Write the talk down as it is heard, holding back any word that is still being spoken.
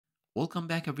Welcome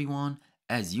back everyone.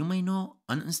 As you may know,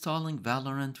 uninstalling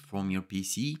Valorant from your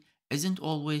PC isn't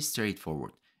always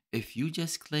straightforward. If you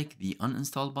just click the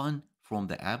uninstall button from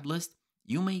the app list,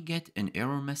 you may get an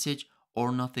error message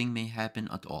or nothing may happen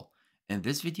at all. In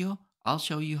this video, I'll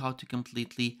show you how to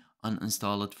completely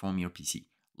uninstall it from your PC.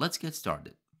 Let's get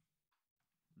started.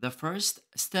 The first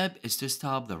step is to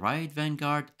stop the Riot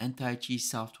Vanguard anti-cheat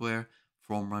software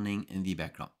from running in the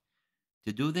background.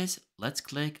 To do this, let's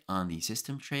click on the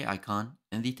system tray icon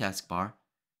in the taskbar,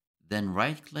 then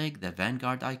right-click the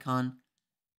Vanguard icon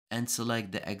and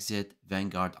select the Exit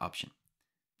Vanguard option.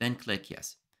 Then click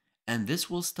Yes, and this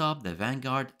will stop the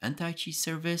Vanguard anti-cheat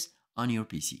service on your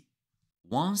PC.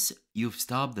 Once you've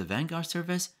stopped the Vanguard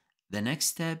service, the next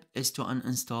step is to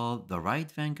uninstall the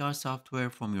Riot Vanguard software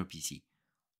from your PC.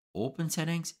 Open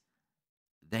Settings,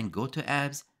 then go to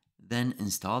Apps, then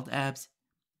Installed Apps,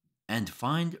 and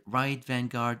find Riot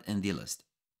Vanguard in the list.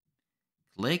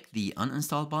 Click the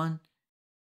uninstall button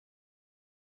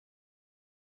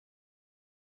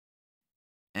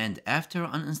and after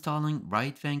uninstalling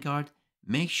Riot Vanguard,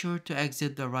 make sure to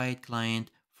exit the Riot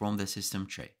client from the system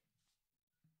tray.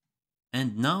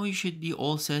 And now you should be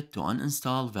all set to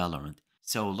uninstall Valorant.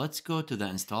 So let's go to the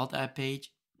installed app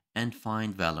page and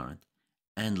find Valorant.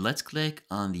 And let's click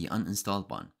on the uninstall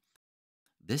button.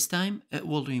 This time, it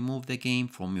will remove the game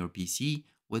from your PC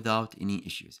without any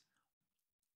issues.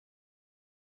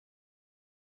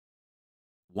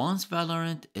 Once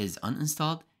Valorant is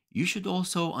uninstalled, you should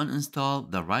also uninstall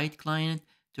the Riot client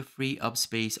to free up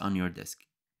space on your disk.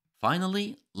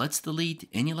 Finally, let's delete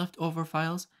any leftover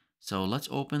files. So let's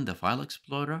open the File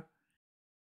Explorer.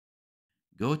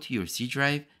 Go to your C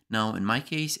drive. Now in my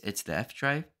case, it's the F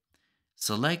drive.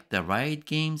 Select the Riot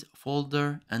Games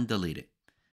folder and delete it.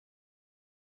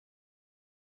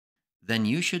 Then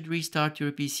you should restart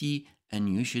your PC and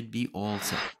you should be all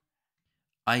set.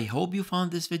 I hope you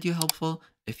found this video helpful.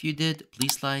 If you did,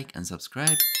 please like and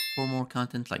subscribe for more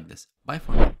content like this. Bye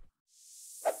for now.